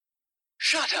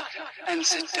Shut up and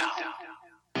sit down.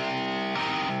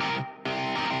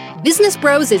 Business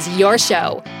Bros is your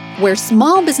show, where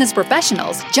small business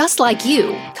professionals just like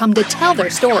you come to tell their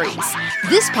stories.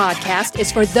 This podcast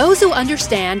is for those who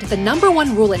understand the number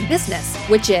one rule in business,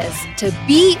 which is to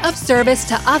be of service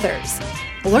to others.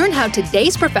 Learn how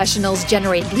today's professionals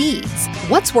generate leads,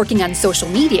 what's working on social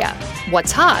media,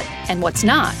 what's hot and what's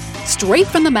not, straight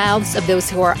from the mouths of those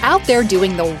who are out there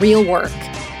doing the real work.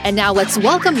 And now let's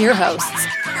welcome your hosts,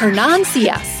 Hernan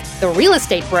Cias, the real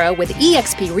estate bro with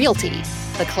eXp Realty,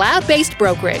 the cloud-based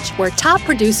brokerage where top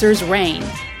producers reign,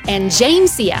 and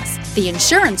James Cias, the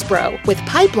insurance bro with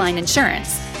Pipeline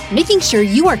Insurance, making sure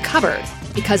you are covered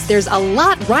because there's a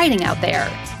lot riding out there.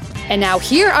 And now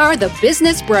here are the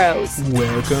Business Bros.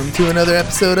 Welcome to another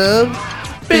episode of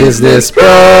Business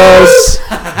Bros.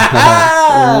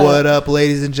 What up,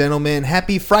 ladies and gentlemen?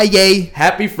 Happy Friday!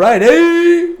 Happy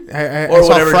Friday! I Or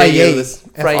saw whatever Friday. day it is.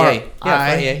 Friday.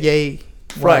 Friday. Yay.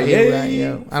 Friday. I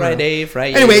don't know.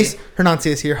 Friday. Anyways, Hernan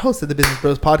Cias here, host of the Business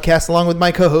Bros podcast, along with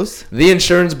my co-host, The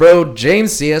insurance bro,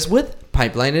 James Cias with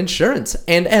Pipeline Insurance.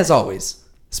 And as always,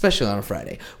 especially on a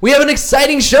Friday, we have an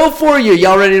exciting show for you.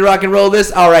 Y'all ready to rock and roll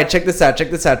this? All right, check this out.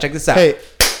 Hey,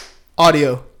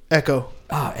 audio, echo.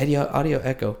 Audio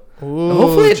echo. Ooh,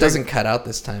 Hopefully it check- doesn't cut out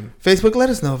this time. Facebook, let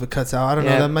us know if it cuts out. I don't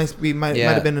know. Yeah. That might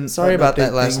have been Sorry about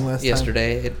that update thing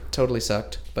yesterday. It totally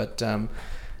sucked. But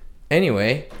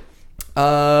anyway,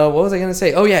 what was I gonna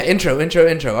say? Oh yeah, intro.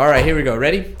 All right, here we go.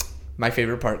 Ready? My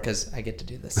favorite part because I get to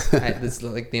do this. This is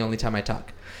like the only time I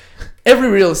talk. Every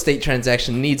real estate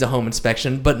transaction needs a home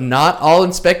inspection, but not all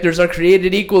inspectors are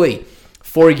created equally.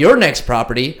 For your next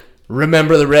property,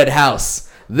 remember the Red House.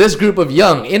 This group of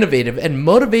young, innovative, and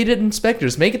motivated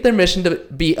inspectors make it their mission to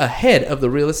be ahead of the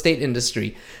real estate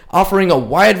industry, offering a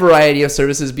wide variety of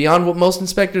services beyond what most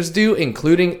inspectors do,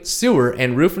 including sewer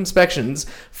and roof inspections.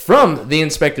 From the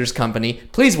Inspectors Company,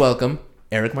 please welcome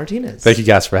Eric Martinez. Thank you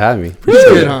guys for having me. Pretty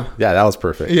good, huh? Yeah, that was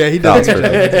perfect. Yeah, he That was did.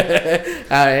 perfect.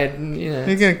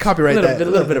 He's gonna copyright a that.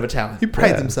 little bit of a talent. He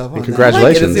prides Yeah. himself on And that.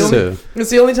 congratulations, It's the only- too. It's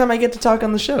the only time I get to talk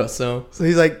on the show, so So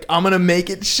he's like, I'm gonna make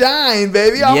it shine,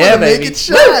 baby. I'm Yeah, gonna make baby. it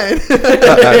shine.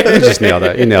 You just nailed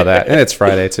that. You nailed that. And it's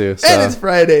Friday, too. So. And it's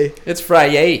Friday. it's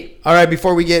Friday. All right,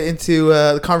 before we get into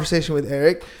the conversation with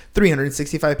Eric,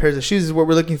 365 pairs of shoes is what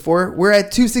we're looking for. We're at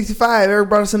 265. Eric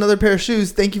brought us another pair of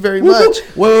shoes. Thank you very much.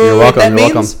 Whoa, You're welcome, that you're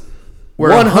means welcome. We're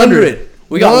 100.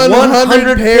 We got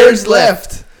 100 pairs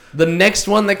left. left. The next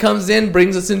one that comes in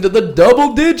brings us into the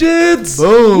double digits.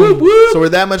 Boom. Whoop, whoop. So we're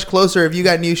that much closer. If you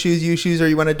got new shoes, used shoes, or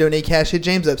you want to donate cash, hit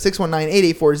James up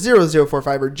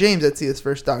 619-884-0045 or james at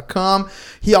csfirst.com.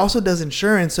 He also does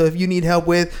insurance. So if you need help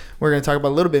with, we're going to talk about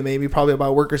a little bit, maybe probably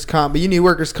about workers' comp, but you need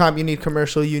workers' comp, you need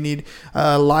commercial, you need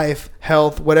life,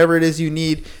 health, whatever it is you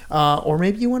need. Or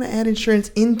maybe you want to add insurance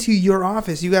into your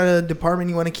office. You got a department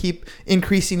you want to keep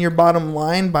increasing your bottom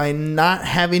line by not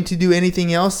having to do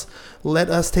anything else.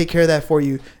 Let us take care of that for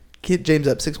you. Hit James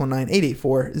up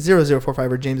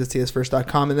 619-884-0045 or james at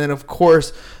csfirst.com. And then, of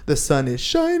course, the sun is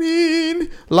shining.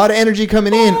 A lot of energy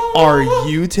coming in. Are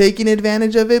you taking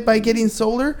advantage of it by getting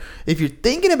solar? If you're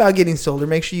thinking about getting solar,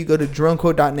 make sure you go to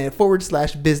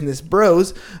dronequote.net/business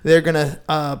bros. They're going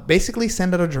to basically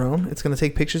send out a drone. It's going to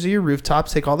take pictures of your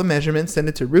rooftops, take all the measurements, send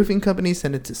it to roofing companies,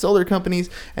 send it to solar companies,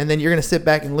 and then you're going to sit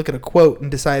back and look at a quote and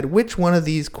decide which one of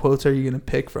these quotes are you going to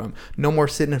pick from. No more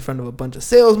sitting in front of a bunch of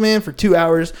salesmen for 2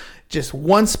 hours. Just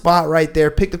one spot right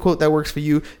there. Pick the quote that works for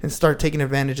you and start taking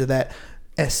advantage of that.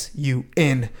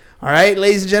 SUN. All right,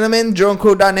 ladies and gentlemen,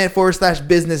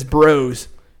 dronequote.net/business bros.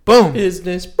 Boom.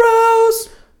 Business Bros.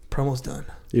 Promo's done.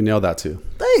 You nailed that, too.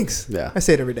 Thanks. Yeah. I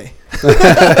say it every day.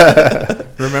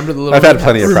 Remember the little. I've had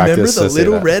plenty of Remember practice the to say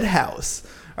little that. red house.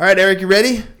 All right, Eric, you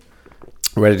ready?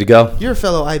 Ready to go? You're a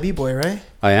fellow IB boy, right?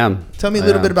 I am. Tell me a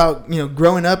little bit about,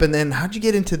 growing up and then how'd you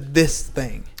get into this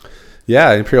thing?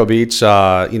 Yeah, Imperial Beach, grew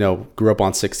up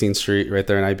on 16th Street right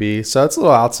there in IB. So it's a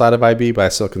little outside of IB, but I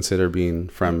still consider being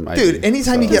from IB. Dude,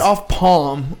 anytime you get off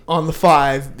Palm on the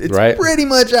 5, it's Right. pretty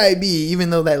much IB, even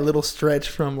though that little stretch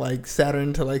from like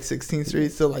Saturn to like 16th Street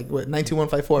is still like what,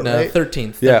 92154, No, right?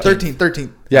 13th. Yeah.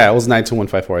 13. Yeah, it was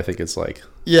 92154. I think it's like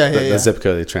Yeah. the zip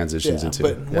code it transitions Yeah, into.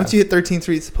 but Yeah. once you hit 13th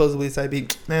Street, supposedly it's IB.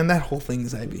 Man, that whole thing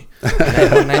is IB.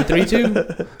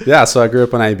 932. Yeah, so I grew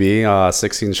up on IB,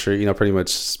 16th Street. Pretty much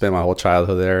spent my whole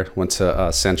childhood there. Went to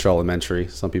Central Elementary.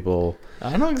 Some people,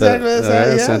 I know exactly what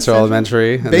that's Central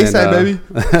Elementary, and Bayside, baby.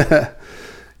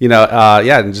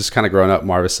 And just kind of growing up,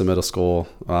 Mar Vista Middle School.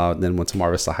 Then went to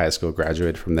Mar Vista High School.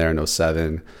 Graduated from there in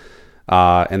 2007.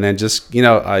 And then just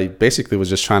I basically was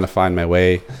just trying to find my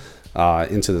way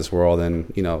into this world,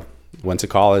 and went to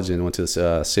college and went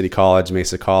to City College,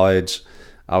 Mesa College.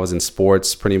 I was in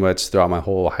sports pretty much throughout my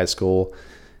whole high school.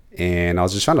 And I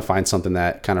was just trying to find something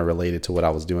that kind of related to what I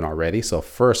was doing already. So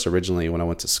first, originally, when I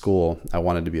went to school, I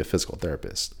wanted to be a physical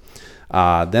therapist.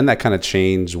 Then that kind of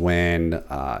changed when,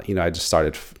 I just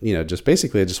started, just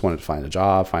basically I just wanted to find a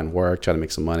job, find work, try to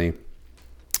make some money.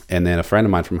 And then a friend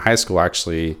of mine from high school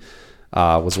actually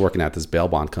was working at this bail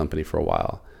bond company for a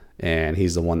while. And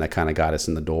he's the one that kind of got us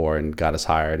in the door and got us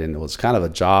hired. And it was kind of a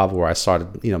job where I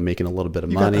started, making a little bit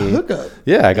of money. Got the hookup.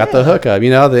 Yeah, I got the hookup.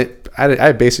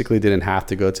 I basically didn't have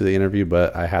to go to the interview,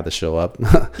 but I had to show up.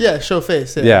 Yeah, show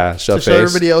face. Yeah, show face. Show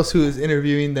everybody else who is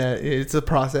interviewing that it's a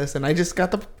process, and I just got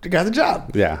the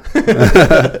job. Yeah.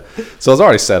 So it was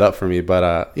already set up for me.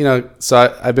 But,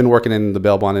 so I've been working in the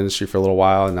bail bond industry for a little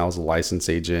while, and I was a licensed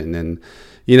agent. And then,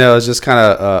 it was just kind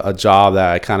of a job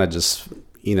that I kind of just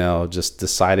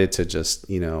decided to just,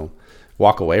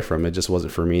 walk away from. It just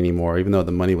wasn't for me anymore, even though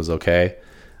the money was okay.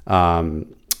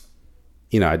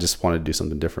 I just wanted to do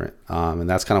something different. And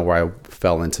that's kind of where I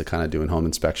fell into kind of doing home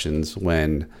inspections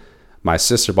when my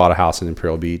sister bought a house in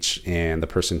Imperial Beach, and the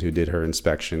person who did her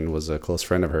inspection was a close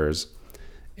friend of hers.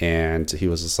 And he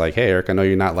was just like, hey, Eric, I know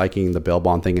you're not liking the bail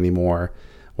bond thing anymore.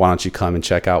 Why don't you come and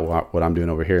check out what I'm doing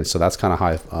over here? And so that's kind of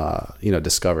how I,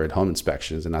 discovered home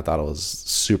inspections. And I thought it was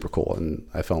super cool, and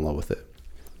I fell in love with it.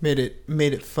 Made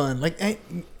it fun. Like,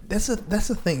 that's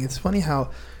the thing. It's funny how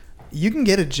you can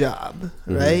get a job,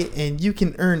 right? And you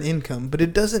can earn income, but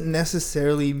it doesn't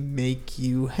necessarily make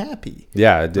you happy.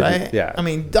 Yeah, it didn't. Right? Yeah. I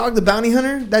mean, Dog the Bounty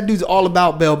Hunter, that dude's all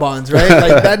about bail bonds, right?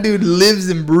 Like, that dude lives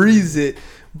and breathes it.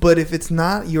 But if it's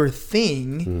not your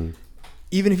thing,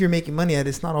 even if you're making money at it,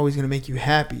 it's not always going to make you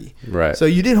happy. Right. So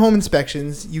you did home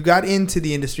inspections. You got into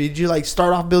the industry. Did you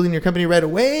start off building your company right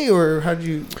away, or how'd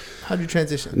you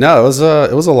transition? No, it was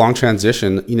a long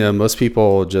transition. Most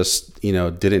people just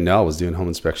didn't know I was doing home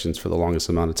inspections for the longest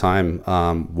amount of time.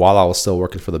 While I was still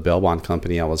working for the bail bond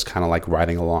company, I was kind of like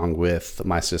riding along with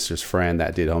my sister's friend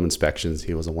that did home inspections.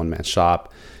 He was a one-man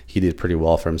shop. He did pretty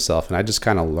well for himself, and I just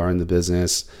kind of learned the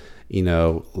business.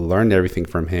 Learned everything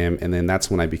from him. And then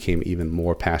that's when I became even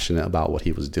more passionate about what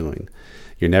he was doing.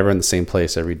 You're never in the same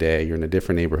place every day. You're in a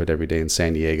different neighborhood every day in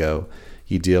San Diego.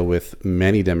 You deal with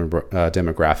many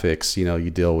demographics. You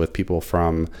deal with people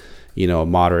from,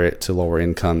 moderate to lower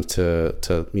income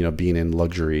to being in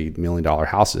luxury $1 million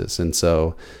houses. And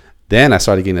so then I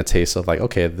started getting a taste of like,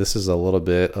 okay, this is a little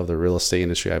bit of the real estate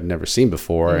industry I've never seen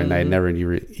before. And I never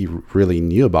really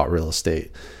knew about real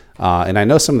estate. And I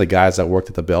know some of the guys that worked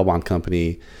at the bail bond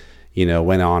company,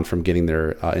 went on from getting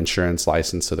their insurance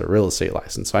license to their real estate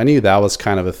license. So I knew that was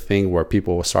kind of a thing where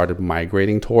people started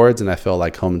migrating towards, and I felt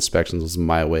like home inspections was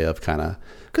my way of kind of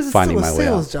finding my way out. Because it's still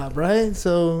a sales job, right?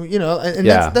 So, and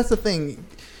that's the thing.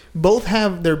 Both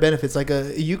have their benefits. Like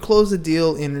you close a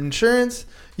deal in insurance,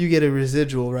 you get a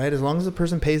residual, right? As long as the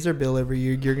person pays their bill every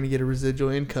year, you're going to get a residual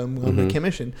income on the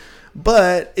commission.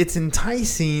 But it's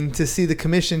enticing to see the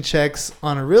commission checks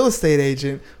on a real estate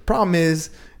agent. Problem is,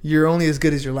 you're only as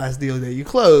good as your last deal that you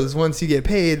close. Once you get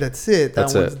paid, that's it.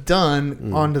 That one's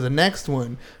done. On to the next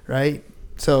one, right?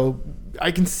 So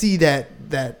I can see that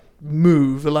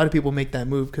move. A lot of people make that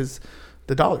move because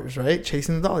the dollars, right?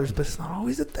 Chasing the dollars. But it's not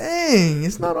always the thing.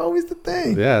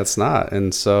 Yeah, it's not.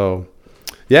 And so...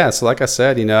 yeah, so like I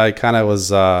said, I kind of was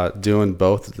doing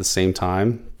both at the same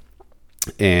time,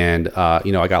 and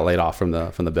I got laid off from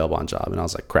the bail bond job, and I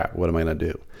was like, crap, what am I gonna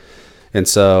do? And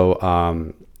so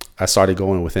I started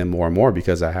going with him more and more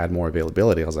because I had more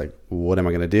availability. I was like, what am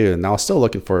I gonna do? And I was still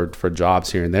looking for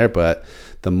jobs here and there, but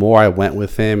the more I went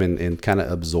with him and kind of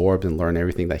absorbed and learned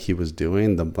everything that he was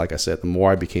doing, like I said, the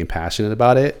more I became passionate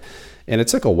about it. And it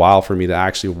took a while for me to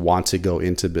actually want to go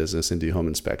into business and do home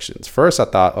inspections. First, I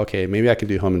thought, okay, maybe I could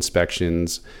do home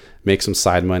inspections, make some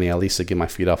side money, at least to get my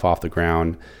feet off the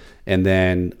ground. And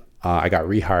then I got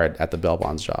rehired at the bail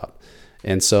bonds job.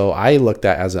 And so I looked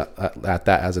at that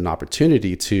as an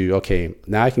opportunity to, okay,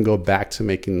 now I can go back to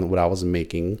making what I was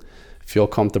making, feel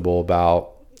comfortable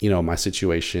about, my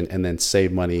situation, and then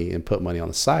save money and put money on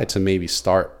the side to maybe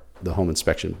start the home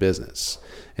inspection business.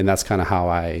 And that's kind of how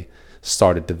I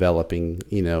started developing,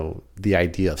 the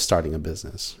idea of starting a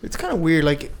business. It's kind of weird,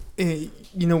 like,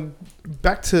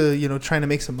 back to, trying to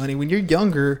make some money. When you're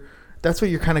younger, that's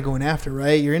what you're kind of going after,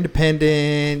 right? You're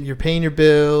independent, you're paying your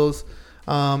bills,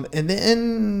 and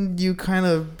then you kind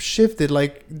of shifted.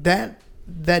 Like that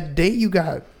day you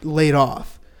got laid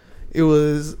off, it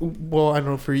was, well, I don't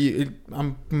know for you,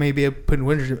 I'm maybe putting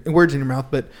words in your mouth,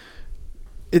 but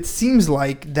it seems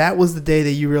like that was the day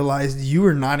that you realized you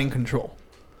were not in control.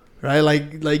 Right,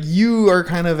 like you are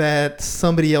kind of at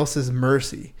somebody else's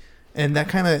mercy, and that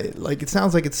kind of, like, it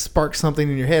sounds like it sparked something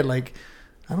in your head. Like,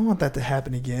 I don't want that to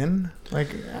happen again. Like,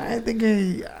 I think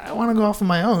I want to go off on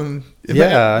my own.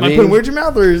 Yeah, I put words in your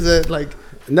mouth, or is it like?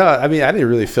 No, I mean, I didn't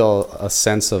really feel a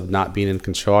sense of not being in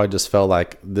control. I just felt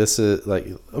like this is like,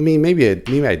 I mean, maybe I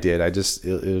did. It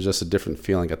was just a different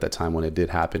feeling at that time when it did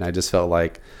happen. I just felt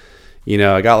like, you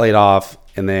know, I got laid off,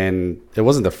 and then it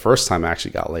wasn't the first time I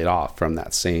actually got laid off from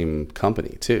that same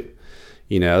company too,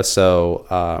 you know?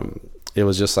 So, it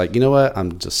was just like, you know what,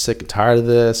 I'm just sick and tired of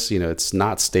this. You know, it's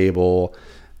not stable.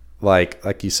 Like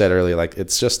you said earlier, like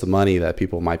it's just the money that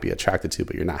people might be attracted to,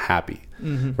 but you're not happy,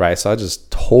 right? So I was just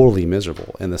totally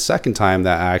miserable. And the second time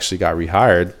that I actually got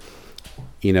rehired,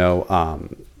 you know,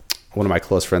 one of my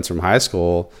close friends from high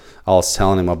school, I was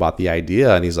telling him about the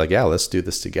idea, and he's like, yeah, let's do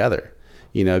this together.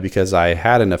 You know, because I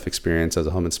had enough experience as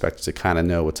a home inspector to kind of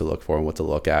know what to look for and what to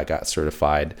look at. I got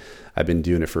certified. I've been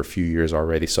doing it for a few years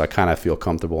already, so I kind of feel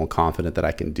comfortable and confident that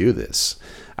I can do this.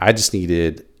 I just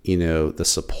needed, you know, the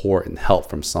support and help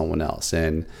from someone else.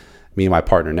 And me and my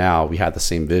partner now, we had the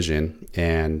same vision,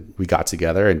 and we got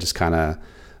together and just kind of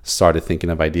started thinking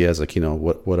of ideas like, you know,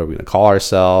 what are we going to call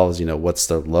ourselves? You know, what's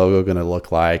the logo going to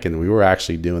look like? And we were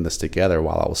actually doing this together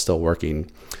while I was still working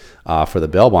for the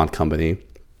bail bond company.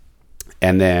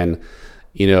 And then,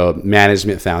 you know,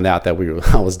 management found out that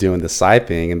I was doing the side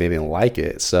thing, and they didn't like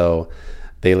it. So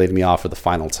they laid me off for the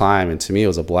final time. And to me, it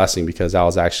was a blessing, because that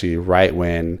was actually right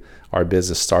when our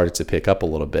business started to pick up a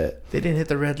little bit. They didn't hit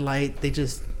the red light. They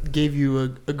just gave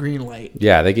you a green light.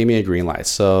 Yeah, they gave me a green light.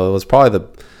 So it was probably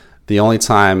the only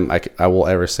time I will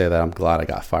ever say that I'm glad I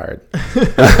got fired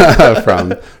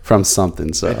from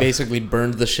something. So They basically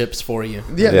burned the ships for you.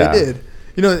 Yeah, they did.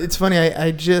 You know, it's funny.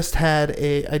 I just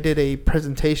I did a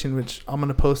presentation, which I'm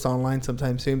gonna post online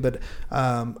sometime soon. But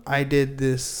I did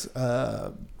this.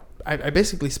 I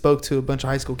basically spoke to a bunch of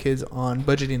high school kids on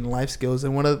budgeting and life skills,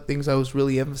 and one of the things I was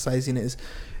really emphasizing is,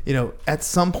 you know, at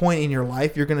some point in your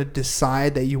life, you're gonna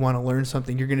decide that you want to learn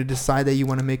something. You're gonna decide that you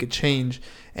want to make a change,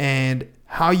 and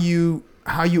how you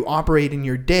operate in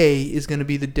your day is going to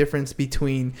be the difference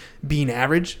between being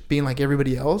average, being like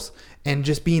everybody else, and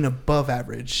just being above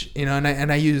average. You know,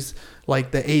 and I use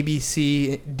like the A, B,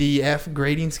 C, D, F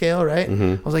grading scale, right?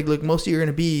 I was like, look, most of you are going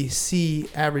to be C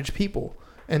average people,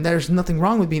 and there's nothing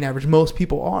wrong with being average. Most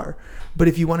people are. But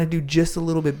if you want to do just a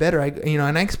little bit better,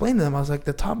 and I explained to them, I was like,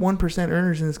 the top 1%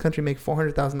 earners in this country make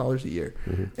 $400,000 a year,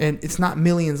 and it's not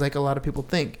millions like a lot of people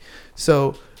think.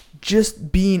 So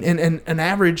just being and an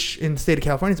average in the state of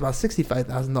California is about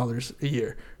 $65,000 a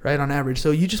year, right, on average.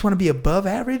 So you just want to be above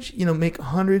average, you know, make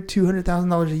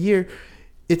 $100,000-$200,000 a year.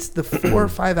 It's the 4 or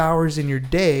 5 hours in your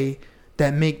day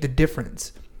that make the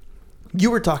difference. You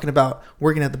were talking about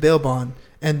working at the bail bond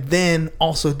and then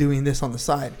also doing this on the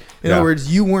side. In other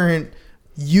words, you weren't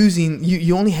using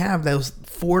you only have those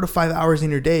 4 to 5 hours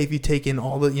in your day if you take in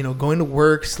all the, you know, going to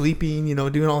work, sleeping, you know,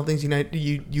 doing all the things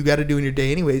you got to do in your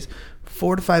day anyways.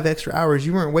 4 to 5 extra hours,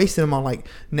 you weren't wasting them on like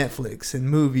Netflix and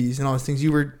movies and all those things.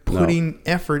 You were putting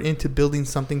effort into building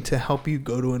something to help you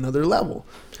go to another level,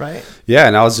 right? Yeah,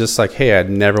 and I was just like, hey, I'd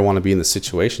never want to be in this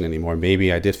situation anymore.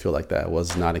 Maybe I did feel like that,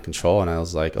 was not in control. And I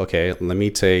was like, okay, let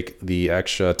me take the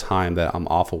extra time that I'm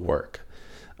off of work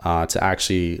to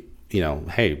actually, you know,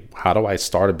 hey, how do I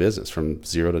start a business from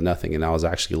zero to nothing? And I was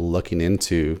actually looking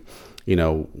into, you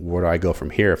know, where do I go from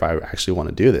here if I actually want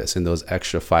to do this? And those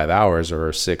extra 5 hours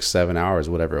or 6-7 hours,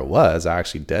 whatever it was, I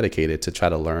actually dedicated to try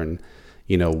to learn,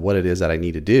 you know, what it is that I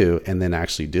need to do and then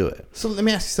actually do it. So let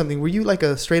me ask you something. Were you like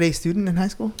a straight A student in high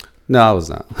school? No, I was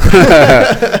not.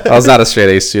 I was not a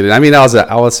straight A student. I mean, I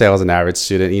would say I was an average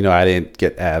student. You know, I didn't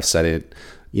get Fs. I didn't,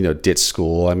 you know, ditch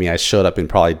school. I mean, I showed up and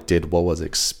probably did what was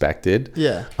expected.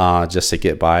 Yeah. Just to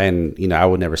get by. And, you know, I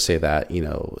would never say that, you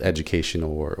know, education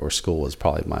or school was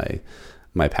probably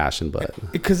my passion, but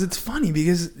because it's funny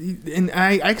because, and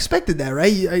I expected that,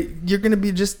 right? You're going to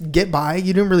be just get by.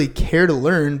 You didn't really care to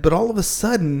learn, but all of a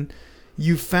sudden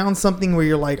you found something where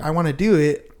you're like, I want to do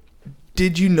it.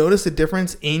 Did you notice a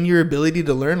difference in your ability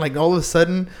to learn? Like all of a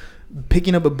sudden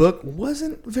picking up a book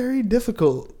wasn't very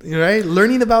difficult, right?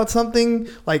 Learning about something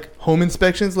like home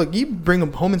inspections. Look, you bring a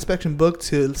home inspection book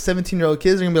to 17-year-old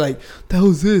kids, they're gonna be like, "The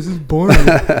hell is this? This is boring,"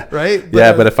 right?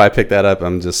 But if I pick that up,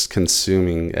 I'm just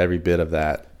consuming every bit of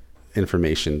that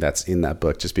information that's in that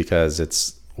book, just because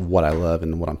it's what I love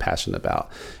and what I'm passionate about.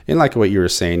 And like what you were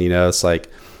saying, you know, it's like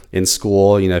in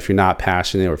school, you know, if you're not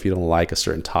passionate or if you don't like a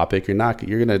certain topic, you're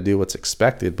gonna do what's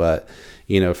expected, but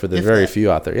you know, for the very few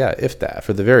out there,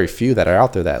 for the very few that are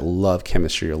out there that love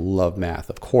chemistry or love math,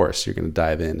 of course, you're going to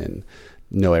dive in and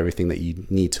know everything that you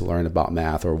need to learn about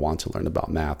math or want to learn about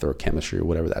math or chemistry or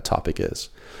whatever that topic is.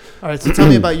 All right, so tell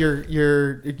me about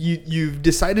you've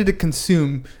decided to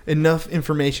consume enough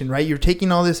information, right? You're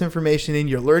taking all this information and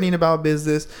you're learning about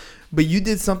business, but you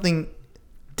did something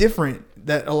different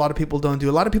that a lot of people don't do.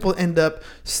 A lot of people end up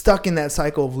stuck in that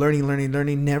cycle of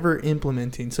learning, never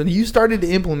implementing. So you started to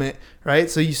implement, right?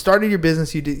 So you started your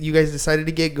business. You guys decided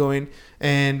to get going.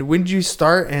 And when did you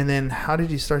start? And then how did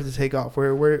you start to take off?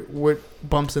 What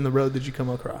bumps in the road did you come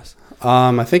across?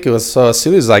 I think it was so as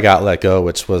soon as I got let go,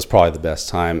 which was probably the best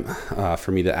time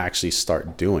for me to actually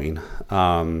start doing.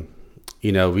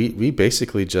 We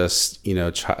basically just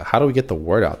how do we get the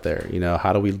word out there?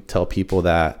 How do we tell people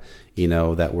that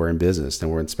that we're in business and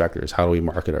we're inspectors? How do we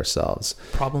market ourselves?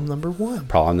 Problem number one,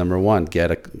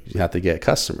 you have to get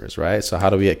customers, right? So how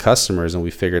do we get customers? And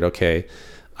we figured, okay,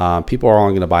 people are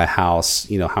only going to buy a house,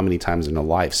 how many times in their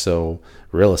life? So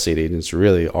real estate agents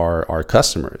really are our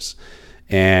customers.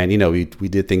 And, we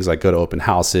did things like go to open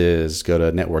houses, go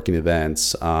to networking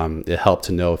events. It helped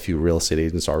to know a few real estate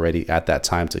agents already at that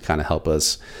time to kind of help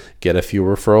us get a few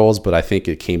referrals. But I think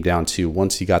it came down to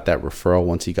once you got that referral,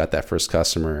 once you got that first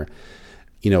customer,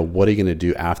 what are you going to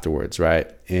do afterwards,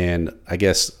 right? And I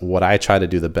guess what I try to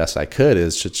do the best I could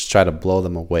is just try to blow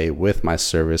them away with my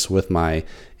service, with my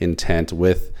intent,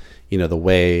 with, the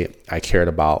way I cared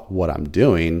about what I'm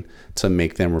doing to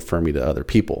make them refer me to other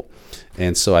people.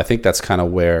 And so I think that's kind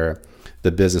of where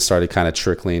the business started kind of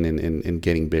trickling and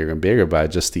getting bigger and bigger by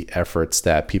just the efforts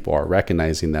that people are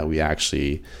recognizing that we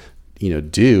actually,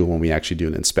 do when we actually do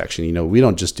an inspection. We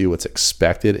don't just do what's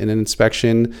expected in an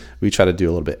inspection. We try to do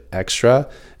a little bit extra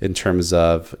in terms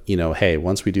of, hey,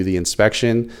 once we do the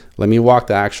inspection, let me walk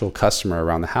the actual customer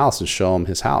around the house and show them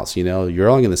his house. You're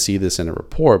only going to see this in a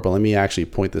report, but let me actually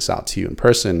point this out to you in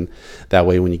person. That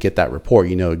way, when you get that report,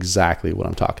 you know exactly what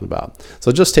I'm talking about.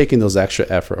 So just taking those extra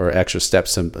effort or extra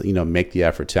steps to, make the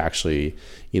effort to actually,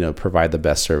 provide the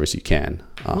best service you can.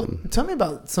 Tell me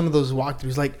about some of those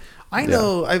walkthroughs. Like, I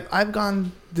know I've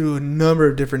gone through a number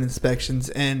of different inspections,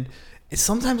 and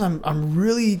sometimes I'm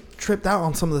really tripped out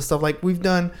on some of the stuff. Like, we've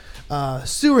done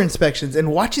sewer inspections,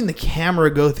 and watching the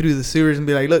camera go through the sewers and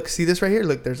be like, look, see this right here?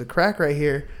 Look, there's a crack right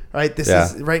here. Right. This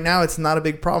is right now. It's not a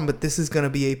big problem, but this is going to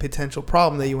be a potential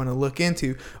problem that you want to look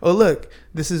into. Oh, look,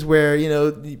 this is where, you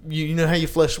know how you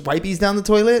flush wipies down the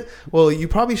toilet? Well, you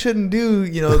probably shouldn't do,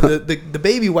 the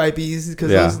baby wipies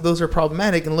because those are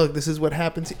problematic. And look, this is what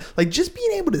happens. Like, just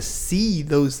being able to see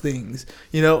those things,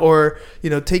 or,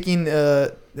 taking,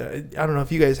 I don't know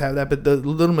if you guys have that, but the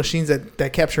little machines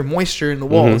that capture moisture in the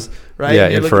walls, right? Yeah,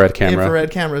 infrared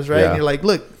cameras, right? Yeah. And you're like,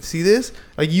 look, see this?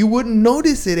 Like, you wouldn't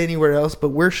notice it anywhere else, but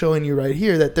we're showing you right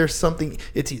here that there's something.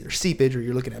 It's either seepage or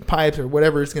you're looking at pipes or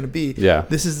whatever it's going to be. Yeah.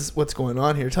 This is what's going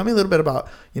on here. Tell me a little bit about,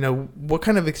 what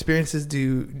kind of experiences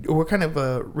what kind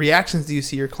of reactions do you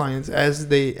see your clients as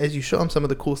you show them some of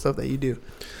the cool stuff that you do?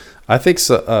 I think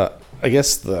so. I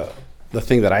guess the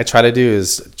thing that I try to do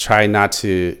is try not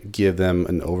to give them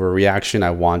an overreaction.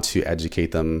 I want to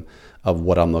educate them of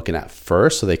what I'm looking at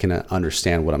first so they can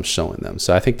understand what I'm showing them.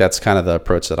 So I think that's kind of the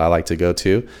approach that I like to go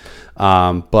to.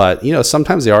 But,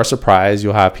 sometimes they are surprised.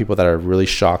 You'll have people that are really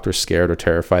shocked or scared or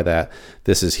terrified that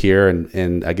this is here.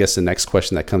 And I guess the next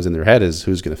question that comes in their head is,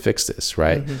 who's going to fix this,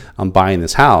 right? Mm-hmm. I'm buying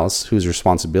this house. Whose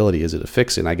responsibility is it to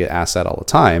fix it? And I get asked that all the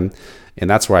time. And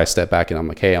that's where I step back and I'm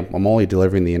like, hey, I'm only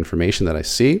delivering the information that I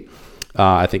see.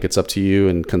 I think it's up to you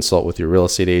and consult with your real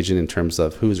estate agent in terms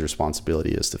of whose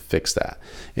responsibility is to fix that.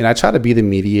 And I try to be the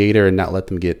mediator and not let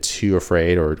them get too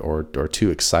afraid or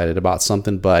too excited about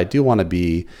something. But I do want to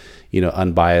be,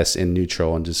 unbiased and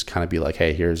neutral and just kind of be like,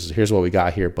 hey, here's what we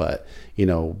got here, but,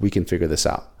 we can figure this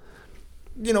out.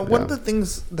 One of the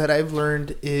things that I've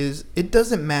learned is it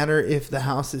doesn't matter if the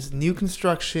house is new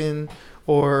construction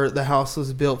or the house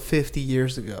was built 50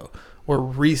 years ago or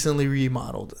recently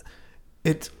remodeled.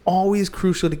 It's always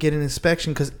crucial to get an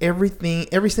inspection because every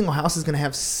single house is going to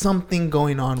have something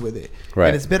going on with it. Right.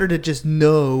 And it's better to just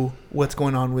know what's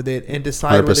going on with it and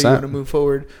decide 100%. Whether you want to move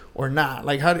forward or not.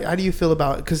 Like, how do you feel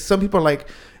about it? Because some people are like,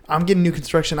 I'm getting new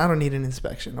construction. I don't need an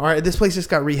inspection. All right, this place just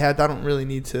got rehabbed. I don't really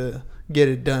need to get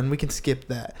it done. We can skip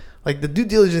that. Like, the due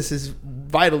diligence is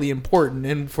vitally important.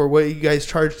 And for what you guys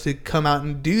charge to come out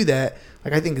and do that,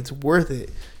 like, I think it's worth it.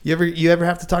 You ever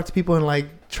have to talk to people and like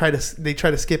try to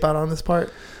skip out on this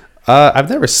part? I've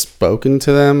never spoken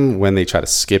to them when they try to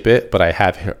skip it, but I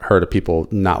have heard of people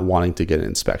not wanting to get an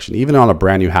inspection, even on a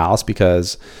brand new house,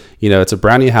 because, it's a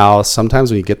brand new house. Sometimes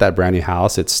when you get that brand new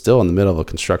house, it's still in the middle of a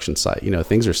construction site.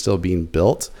 Things are still being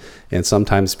built, and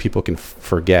sometimes people can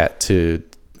forget to,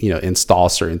 install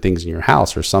certain things in your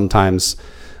house, or sometimes,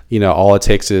 all it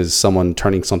takes is someone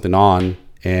turning something on,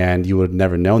 and you would have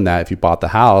never known that if you bought the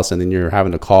house, and then you're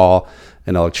having to call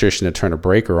an electrician to turn a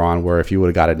breaker on, where if you would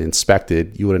have got it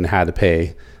inspected, you wouldn't have had to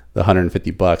pay the $150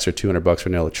 or $200 for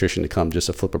an electrician to come just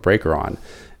to flip a breaker on.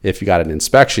 If you got an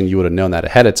inspection, you would have known that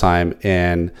ahead of time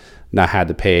and not had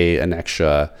to pay an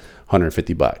extra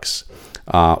 $150.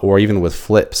 Or even with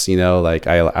flips, like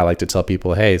I like to tell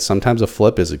people, hey, sometimes a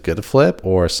flip is a good flip,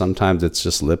 or sometimes it's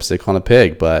just lipstick on a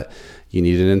pig, but you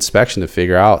need an inspection to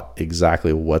figure out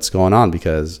exactly what's going on,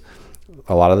 because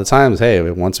a lot of the times, hey,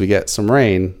 once we get some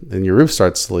rain and your roof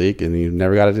starts to leak and you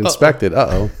never got it inspected,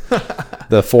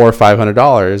 the $400 or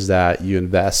 $500 that you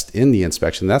invest in the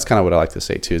inspection, that's kind of what I like to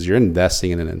say too, is you're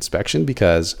investing in an inspection,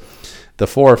 because the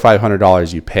 $400 or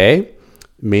 $500 you pay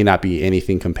may not be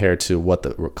anything compared to what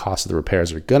the cost of the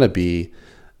repairs are going to be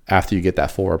after you get that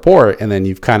full report. And then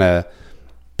you've kind of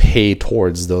paid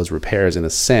towards those repairs in a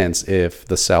sense, if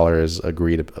the sellers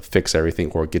agree to fix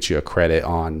everything or get you a credit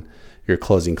on your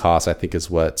closing costs. I think is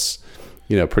what's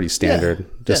pretty standard.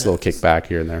 Just a little kickback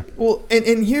here and there. Well,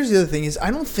 and here's the other thing is,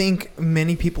 I don't think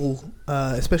many people,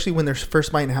 especially when they're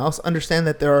first buying a house, understand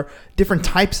that there are different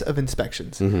types of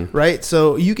inspections, right?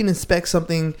 So you can inspect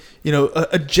something,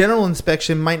 a general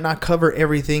inspection might not cover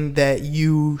everything that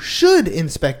you should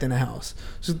inspect in a house.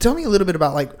 So tell me a little bit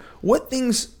about like what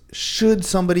things should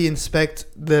somebody inspect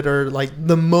that are like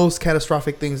the most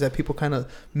catastrophic things that people kind of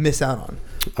miss out on?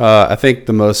 I think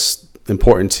the most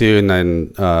important too, and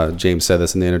then James said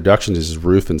this in the introduction, is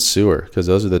roof and sewer, because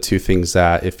those are the two things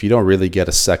that if you don't really get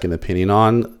a second opinion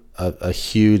on, a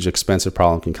huge expensive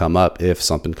problem can come up if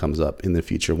something comes up in the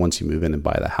future once you move in and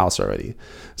buy the house already.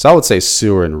 So I would say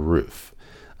sewer and roof.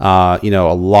 A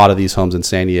lot of these homes in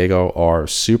San Diego are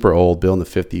super old, built in the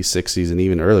 50s, 60s, and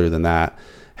even earlier than that,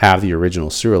 have the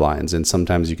original sewer lines. And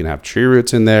sometimes you can have tree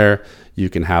roots in there, you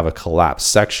can have a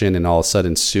collapsed section, and all of a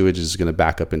sudden sewage is going to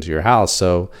back up into your house.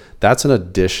 So that's an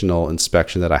additional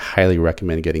inspection that I highly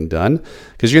recommend getting done,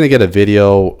 because you're going to get a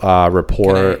video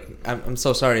report. I'm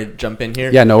so sorry to jump in here.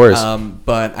 Yeah, no worries.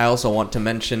 But I also want to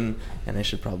mention, and I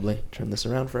should probably turn this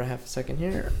around for a half a second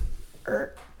here.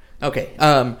 Okay.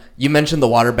 You mentioned the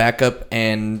water backup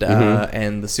and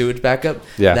the sewage backup.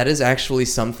 Yeah. That is actually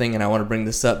something, and I want to bring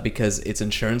this up because it's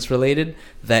insurance related,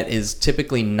 that is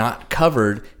typically not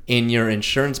covered in your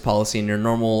insurance policy, in your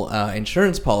normal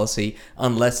insurance policy,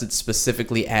 unless it's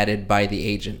specifically added by the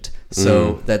agent.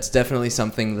 So that's definitely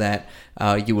something that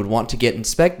you would want to get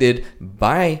inspected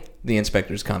by the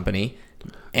inspector's company,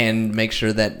 and make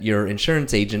sure that your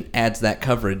insurance agent adds that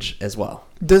coverage as well.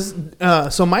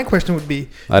 So my question would be,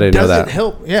 I didn't know that. Does it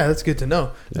help? Yeah, that's good to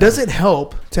know. Yeah. Does it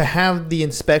help to have the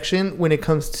inspection when it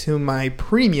comes to my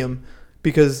premium,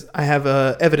 because I have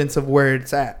evidence of where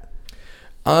it's at?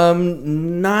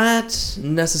 Not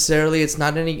necessarily. It's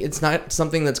not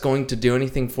something that's going to do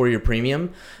anything for your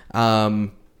premium.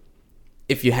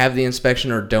 If you have the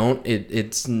inspection or don't,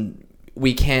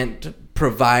 we can't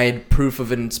provide proof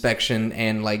of an inspection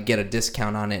and like get a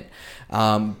discount on it.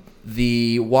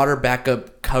 The water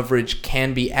backup coverage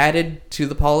can be added to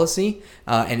the policy,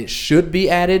 and it should be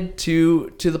added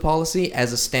to the policy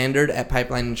as a standard at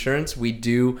Pipeline Insurance. We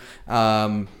do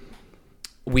include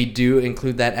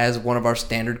that as one of our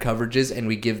standard coverages, and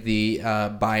we give the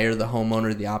buyer, the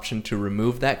homeowner, the option to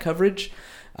remove that coverage.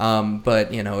 But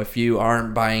if you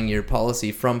aren't buying your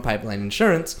policy from Pipeline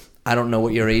Insurance, I don't know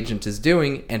what your agent is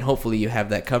doing, and hopefully you have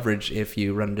that coverage if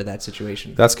you run into that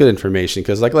situation. That's good information,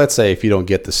 because let's say if you don't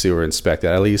get the sewer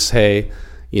inspected, at least, hey,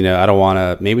 I don't want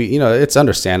to, maybe, it's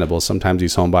understandable. Sometimes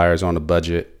these home buyers are on a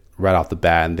budget right off the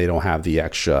bat, and they don't have the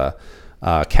extra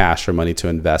cash or money to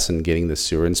invest in getting the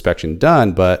sewer inspection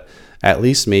done. But at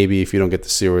least maybe if you don't get the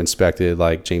sewer inspected,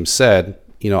 like James said,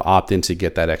 opt in to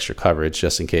get that extra coverage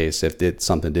just in case if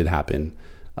something did happen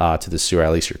to the sewer,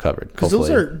 at least you're covered. Because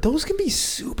those can be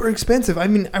super expensive. I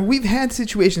mean, we've had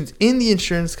situations in the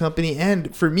insurance company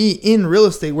and for me in real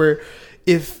estate where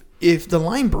if the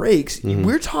line breaks,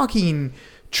 we're talking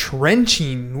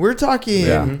trenching, we're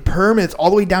talking permits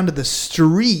all the way down to the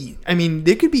street. I mean,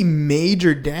 there could be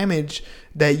major damage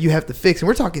that you have to fix, and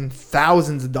we're talking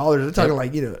thousands of dollars. We're talking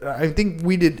I think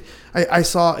we did. I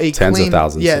saw a tens claim, of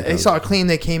thousands. Yeah, I saw a claim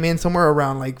that came in somewhere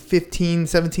around like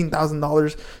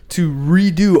 $17,000 to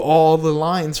redo all the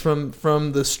lines from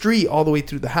the street all the way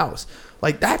through the house.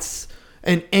 Like that's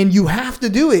and you have to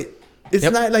do it. It's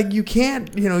not like you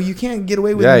can't get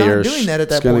away with not doing that at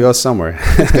that point. It's going to go somewhere.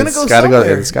 It's going to go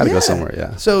somewhere. It's got to go somewhere.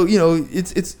 Yeah. So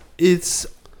it's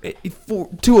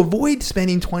to avoid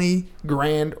spending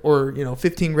 $20,000 or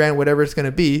 $15,000, whatever it's going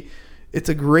to be, it's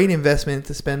a great investment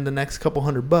to spend the next couple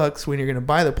 $100 when you're going to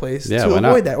buy the place Yeah, to why avoid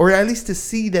not? that, or at least to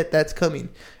see that that's coming.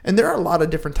 And there are a lot of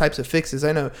different types of fixes.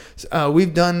 I know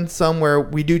we've done some where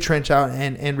we do trench out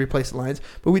and replace the lines,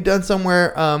 but we've done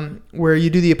somewhere where you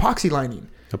do the epoxy lining.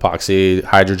 Epoxy,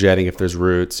 hydrojetting if there's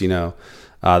roots,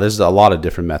 there's a lot of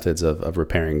different methods of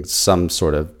repairing some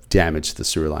sort of damage to the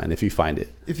sewer line if you find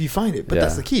it. If you find it, but Yeah.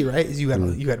 that's the key, right? Is you got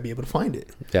to be able to find it.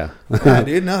 Yeah. Yeah,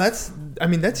 dude. No,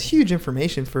 that's huge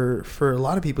information for a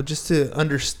lot of people just to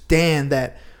understand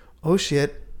that. Oh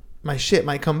shit, my shit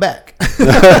might come back.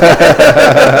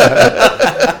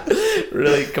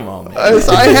 Really? Come on, man.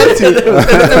 So I had to. If it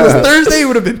was Thursday, it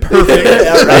would have been perfect.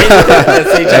 Yeah, right?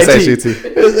 That's HIT. SHUT.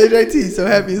 It was HIT. So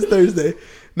happy it's Thursday.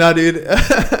 Nah, dude.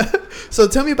 So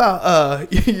tell me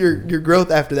about your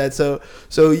growth after that. So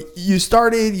you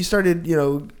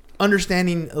started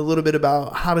understanding a little bit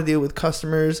about how to deal with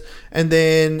customers, and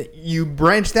then you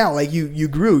branched out. Like you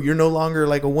grew. You're no longer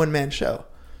like a one man show.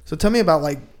 So tell me about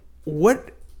like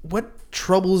what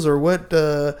troubles or what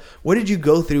did you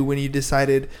go through when you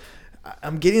decided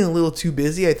I'm getting a little too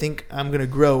busy, I think I'm gonna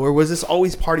grow, or was this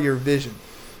always part of your vision?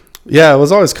 Yeah, it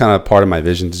was always kind of part of my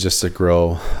vision to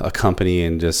grow a company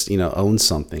and just own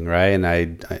something, right?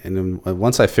 And and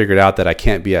once I figured out that I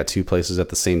can't be at two places at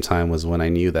the same time was when I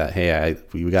knew that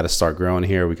we got to start growing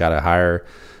here. We got to hire.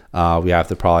 We have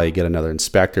to probably get another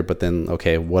inspector. But then,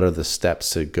 okay, what are the steps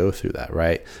to go through that,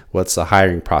 right? What's the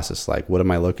hiring process like? What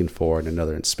am I looking for in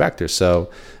another inspector?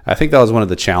 So I think that was one of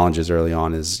the challenges early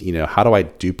on is how do I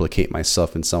duplicate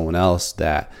myself in someone else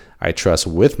that I trust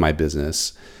with my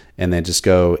business? And then just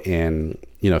go and,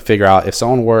 figure out if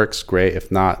someone works, great.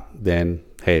 If not, then,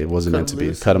 hey, it wasn't meant to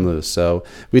be. Cut them loose. So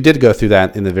we did go through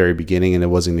that in the very beginning, and it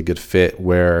wasn't a good fit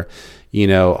where,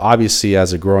 obviously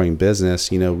as a growing business,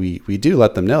 we do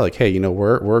let them know, like, hey,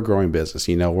 we're a growing business.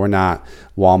 We're not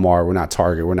Walmart. We're not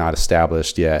Target. We're not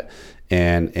established yet.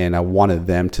 And I wanted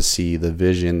them to see the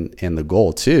vision and the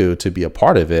goal, too, to be a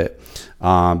part of it.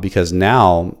 Because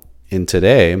now in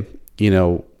today,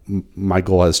 my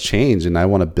goal has changed and I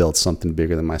want to build something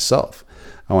bigger than myself.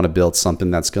 I want to build something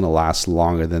that's going to last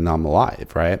longer than I'm alive,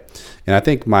 right? And I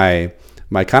think my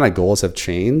kind of goals have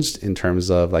changed in terms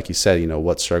of, like you said,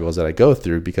 what struggles that I go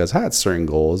through, because I had certain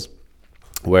goals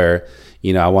where,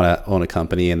 I want to own a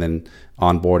company and then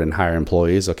onboard and hire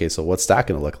employees. Okay, so what's that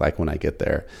going to look like when I get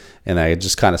there? And I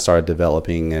just kind of started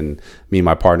developing, and me and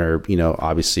my partner,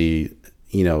 obviously,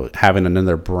 having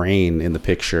another brain in the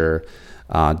picture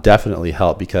definitely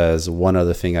helped, because one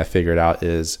other thing I figured out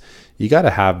is you got to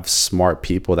have smart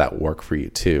people that work for you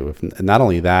too. And not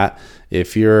only that,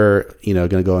 if you're going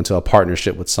to go into a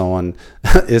partnership with someone,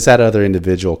 is that other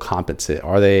individual competent?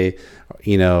 Are they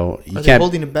they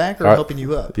holding it back or helping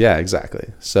you up? Yeah, exactly.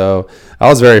 So I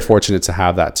was very fortunate to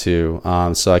have that too.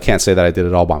 So I can't say that I did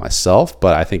it all by myself,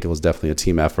 but I think it was definitely a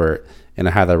team effort, and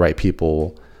I had the right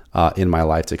people in my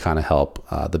life to kind of help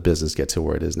the business get to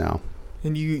where it is now.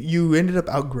 And you ended up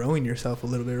outgrowing yourself a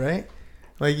little bit, right?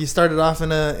 Like you started off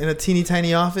in a teeny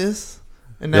tiny office,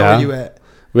 and now where you at?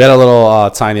 We had a little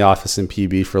tiny office in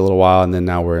PB for a little while, and then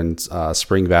now we're in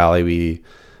Spring Valley. We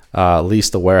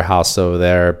leased a warehouse over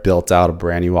there, built out a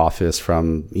brand new office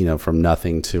from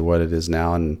nothing to what it is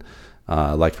now, and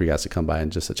I'd like for you guys to come by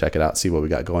and just to check it out, see what we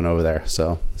got going over there.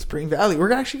 So Spring Valley,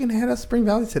 we're actually gonna head out to Spring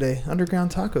Valley today.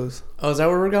 Underground Tacos. Oh, is that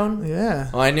where we're going? Yeah.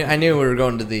 Oh, I knew we were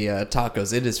going to the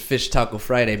tacos. It is Fish Taco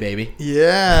Friday, baby.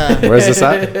 Yeah. where's this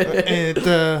at?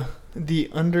 At the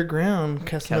Underground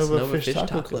Casanova Fish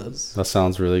Taco Club. That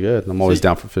sounds really good. I'm always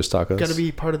down for fish tacos. Got to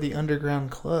be part of the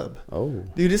Underground Club. Oh,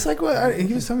 dude, it's like what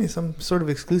he was telling me, some sort of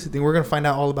exclusive thing. We're gonna find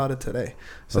out all about it today.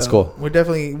 So that's cool. We're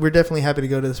definitely happy to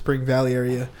go to the Spring Valley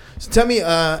area. So tell me,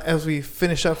 as we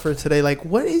finish up for today, like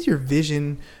what is your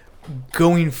vision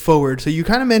going forward? So you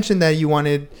kind of mentioned that you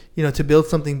wanted, to build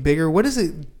something bigger. What is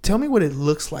it? Tell me what it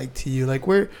looks like to you. Like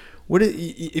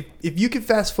if you could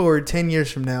fast forward 10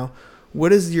 years from now, what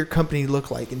does your company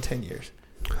look like in 10 years?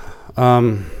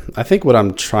 I think what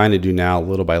I'm trying to do now,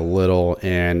 little by little,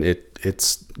 and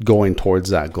it's going towards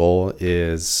that goal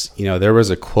is, there was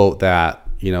a quote that,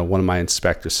 one of my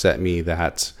inspectors sent me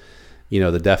that,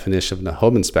 the definition of the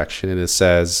home inspection, and it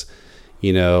says,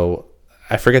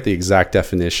 I forget the exact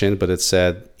definition, but it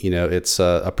said, it's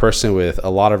a person with a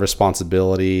lot of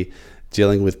responsibility,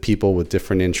 dealing with people with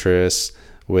different interests,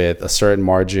 with a certain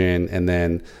margin, and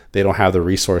then they don't have the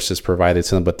resources provided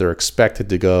to them, but they're expected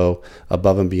to go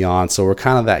above and beyond. So we're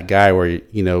kind of that guy where,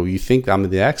 you think I'm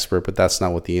the expert, but that's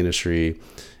not what the industry,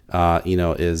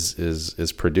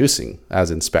 is producing as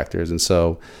inspectors. And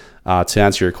so to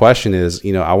answer your question is,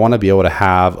 I want to be able to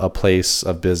have a place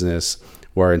of business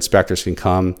where inspectors can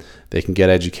come, they can get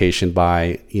education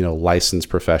by, licensed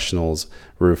professionals,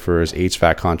 roofers,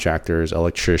 HVAC contractors,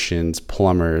 electricians,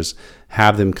 plumbers,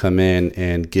 have them come in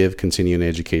and give continuing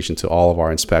education to all of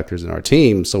our inspectors and our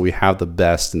team, so we have the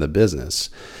best in the business.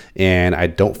 And I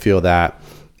don't feel that,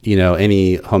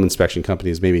 any home inspection company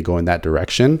is maybe going that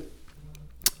direction.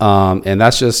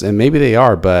 And maybe they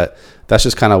are, but that's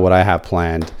just kind of what I have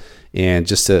planned. And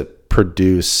just to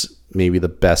produce maybe the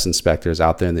best inspectors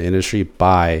out there in the industry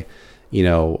by,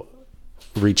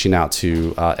 reaching out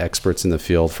to experts in the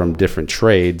field from different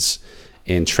trades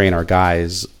and train our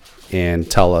guys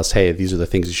and tell us, hey, these are the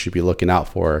things you should be looking out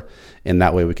for. And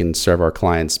that way we can serve our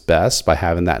clients best by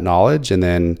having that knowledge, and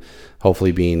then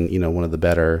hopefully being, one of the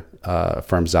better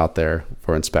firms out there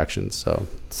for inspections. So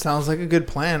sounds like a good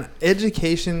plan.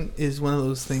 Education is one of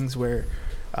those things where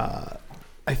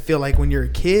I feel like when you're a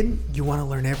kid, you want to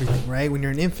learn everything, right? When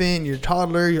you're an infant, you're a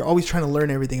toddler, you're always trying to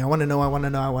learn everything. I want to know.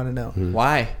 Mm-hmm.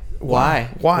 Why?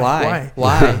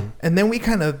 And then we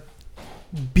kind of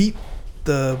beat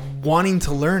the wanting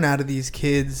to learn out of these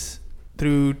kids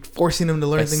through forcing them to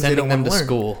learn things they don't want to learn.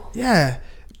 School. Yeah.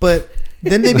 But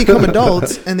then they become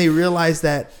adults and they realize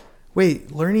that,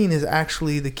 wait, learning is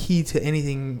actually the key to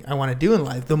anything I want to do in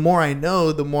life. The more I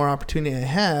know, the more opportunity I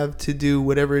have to do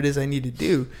whatever it is I need to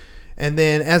do. And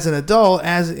then as an adult,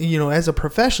 as a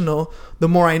professional, the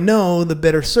more I know, the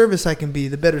better service I can be.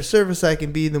 The better service I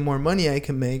can be, the more money I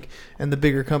can make, and the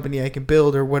bigger company I can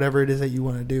build, or whatever it is that you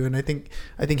want to do. And I think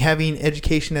having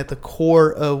education at the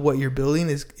core of what you're building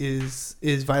is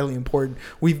vitally important.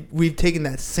 We've taken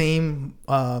that same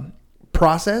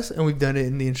process and we've done it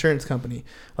in the insurance company.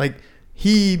 Like,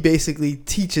 he basically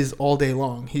teaches all day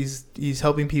long. He's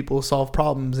helping people solve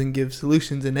problems and give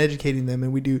solutions and educating them.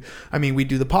 And we do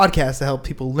the podcast to help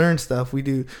people learn stuff. We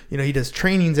do, he does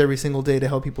trainings every single day to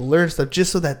help people learn stuff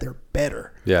just so that they're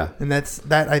better. Yeah. And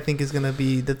that I think is going to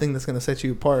be the thing that's going to set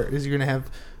you apart, is you're going to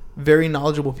have very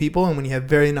knowledgeable people. And when you have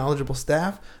very knowledgeable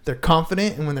staff, they're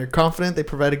confident. And when they're confident, they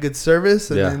provide a good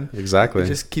service. And then exactly. It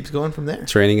just keeps going from there.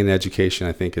 Training and education,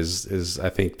 I think, is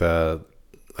the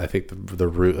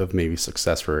root of maybe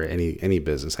success for any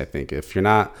business. I think if you're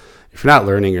not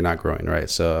learning, you're not growing, right?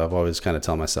 So I've always kind of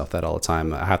tell myself that all the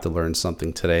time. I have to learn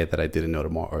something today that I didn't know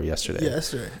tomorrow or yesterday.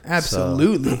 Yesterday,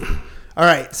 absolutely. All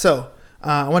right, so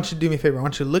I want you to do me a favor. I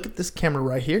want you to look at this camera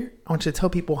right here. I want you to tell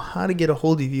people how to get a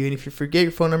hold of you. And if you forget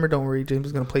your phone number, don't worry. James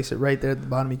is going to place it right there at the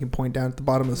bottom. You can point down at the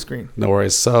bottom of the screen. No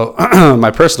worries. So my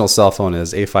personal cell phone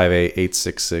is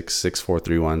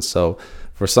 858-866-6431. So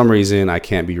for some reason I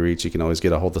can't be reached, you can always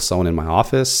get a hold of someone in my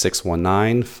office,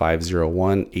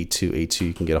 619-501-8282.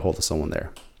 You can get a hold of someone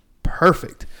there.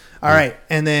 Perfect. All right.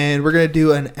 And then we're going to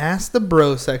do an Ask the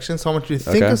Bro section. So I want you to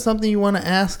think of something you want to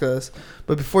ask us.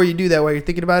 But before you do that, while you're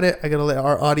thinking about it, I got to let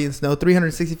our audience know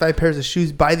 365 pairs of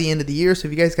shoes by the end of the year. So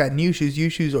if you guys got new shoes,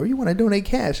 used shoes, or you want to donate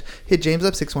cash, hit James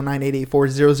up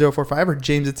 619-884-0045 or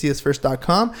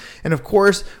james@csfirst.com. And of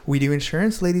course, we do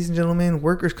insurance, ladies and gentlemen.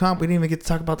 Workers' comp. We didn't even get to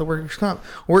talk about the workers' comp.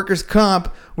 Workers' comp,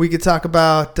 we could talk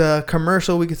about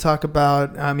commercial. We could talk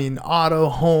about, auto,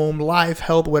 home, life,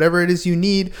 health, whatever it is you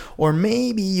need. Or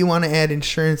maybe you want to add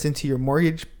insurance into your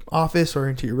mortgage office or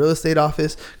into your real estate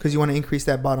office because you want to increase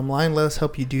that bottom line. Let us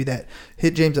help you do that.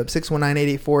 Hit James up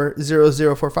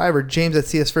 619-884-0045 or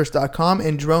james@csfirst.com,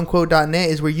 and dronequote.net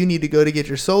is where you need to go to get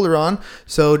your solar on.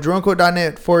 So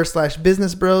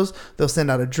dronequote.net/business bros. They'll send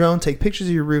out a drone, take pictures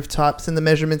of your rooftop, send the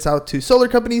measurements out to solar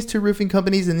companies, to roofing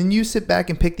companies, and then you sit back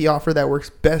and pick the offer that works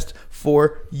best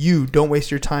for you. Don't waste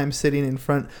your time sitting in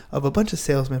front of a bunch of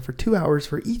salesmen for 2 hours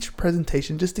for each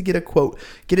presentation just to get a quote.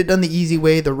 Get it done the easy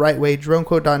way, the right way.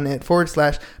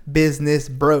 dronequote.net/business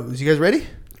bros. You guys ready?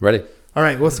 Ready. All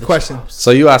right, what's the question?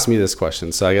 So you asked me this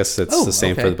question, so I guess it's the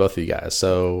same okay. for both of you guys.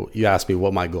 So you asked me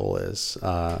what my goal is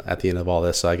at the end of all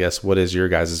this. So I guess what is your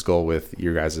guys' goal with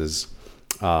your guys'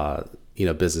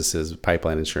 businesses,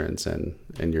 Pipeline Insurance, and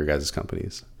your guys'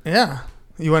 companies? Yeah,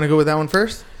 you want to go with that one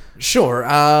first? Sure.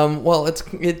 Well,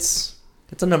 it's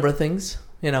a number of things.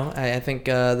 I think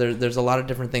there's a lot of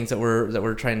different things that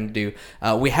we're trying to do.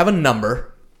 We have a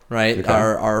number, right? Okay.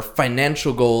 Our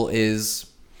financial goal is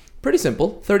pretty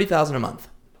simple: $30,000 a month.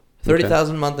 $30,000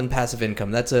 a month in passive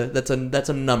income. That's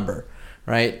a number,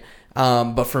 right?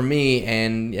 But for me,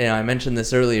 and I mentioned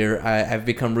this earlier, I've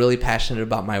become really passionate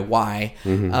about my why,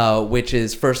 which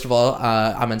is, first of all,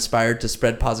 I'm inspired to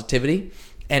spread positivity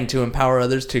and to empower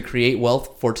others to create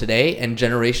wealth for today and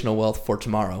generational wealth for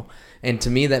tomorrow. And to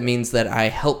me, that means that I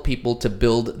help people to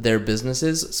build their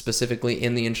businesses, specifically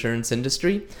in the insurance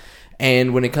industry.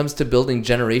 And when it comes to building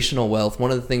generational wealth,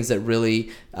 one of the things that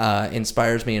really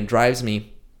inspires me and drives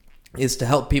me is to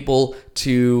help people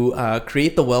to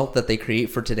create the wealth that they create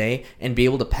for today and be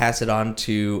able to pass it on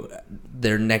to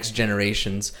their next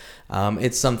generations.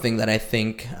 It's something that I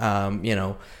think,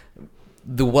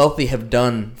 the wealthy have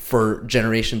done for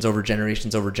generations over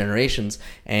generations over generations,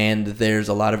 and there's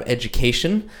a lot of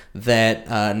education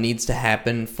that needs to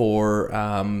happen for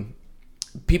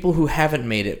people who haven't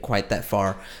made it quite that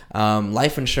far.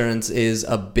 Life insurance is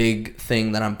a big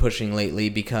thing that I'm pushing lately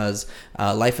because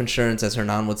life insurance, as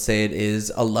Hernan would say it, is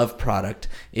a love product.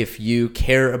 If you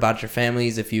care about your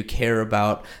families, if you care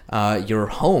about your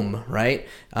home, right?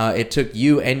 It took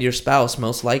you and your spouse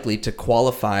most likely to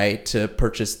qualify to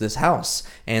purchase this house.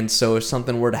 And so if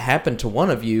something were to happen to one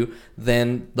of you,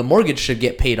 then the mortgage should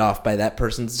get paid off by that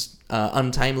person's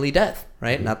untimely death,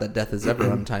 right? Not that death is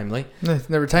ever untimely. No, it's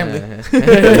never timely.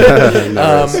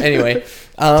 Anyway,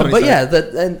 but yeah,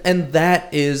 that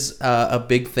is a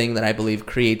big thing that I believe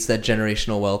creates that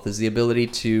generational wealth, is the ability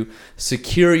to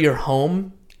secure your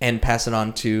home and pass it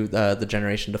on to the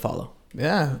generation to follow.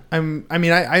 Yeah,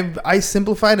 I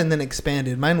simplified and then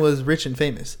expanded. Mine was rich and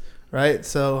famous, right?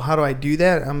 So how do I do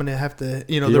that? I'm gonna have to,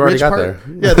 You the already rich got part. there.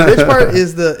 Yeah, the rich part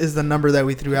is the number that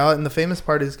we threw out, and the famous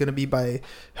part is gonna be by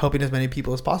helping as many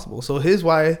people as possible. So his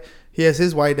why, he has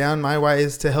his why down. My why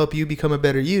is to help you become a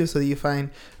better you, so that you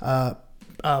find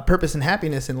purpose and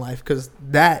happiness in life, because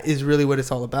that is really what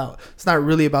it's all about. It's not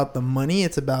really about the money.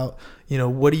 It's about,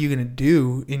 what are you going to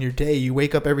do in your day? You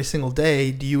wake up every single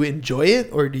day. Do you enjoy it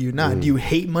or do you not? Do you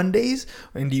hate Mondays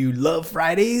and do you love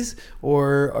Fridays,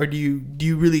 or do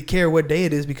you really care what day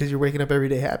it is because you're waking up every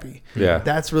day happy? Yeah.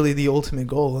 That's really the ultimate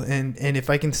goal. And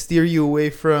if I can steer you away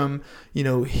from,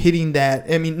 hitting that,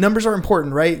 numbers are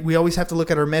important, right? We always have to look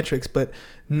at our metrics, but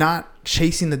not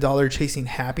chasing the dollar, chasing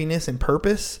happiness and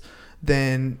purpose,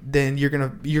 then you're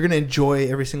gonna enjoy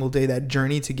every single day, that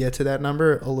journey to get to that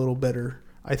number a little better,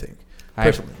 I think. I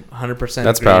 100%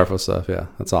 That's agree. powerful stuff. Yeah,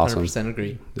 that's awesome. 100%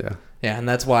 agree. Yeah. Yeah, and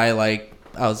that's why, like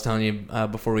I was telling you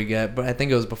but I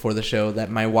think it was before the show, that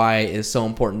my why is so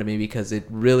important to me because it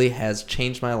really has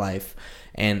changed my life,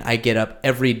 and I get up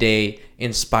every day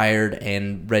inspired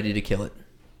and ready to kill it.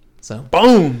 So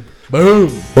Boom.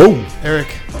 Eric,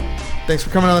 thanks for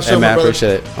coming on the show, Hey, my man, brother.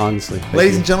 appreciate it. Honestly. Thank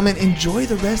Ladies you. and gentlemen, enjoy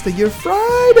the rest of your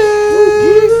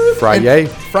Friday. Friday.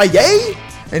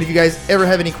 And if you guys ever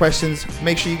have any questions,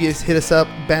 make sure you guys hit us up.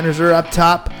 Banners are up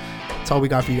top. That's all we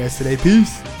got for you guys today.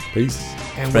 Peace.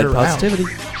 And spread we're out. positivity.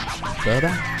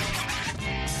 Bye-bye.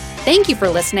 Thank you for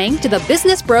listening to the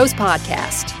Business Bros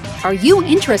Podcast. Are you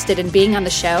interested in being on the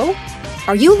show?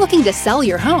 Are you looking to sell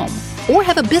your home or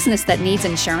have a business that needs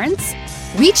insurance?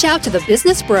 Reach out to the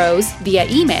Business Bros via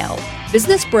email,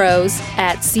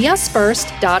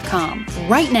 businessbros@seeusfirst.com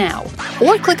right now,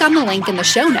 or click on the link in the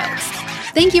show notes.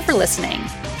 Thank you for listening.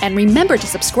 And remember to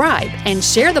subscribe and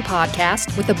share the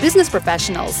podcast with the business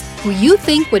professionals who you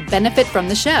think would benefit from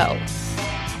the show.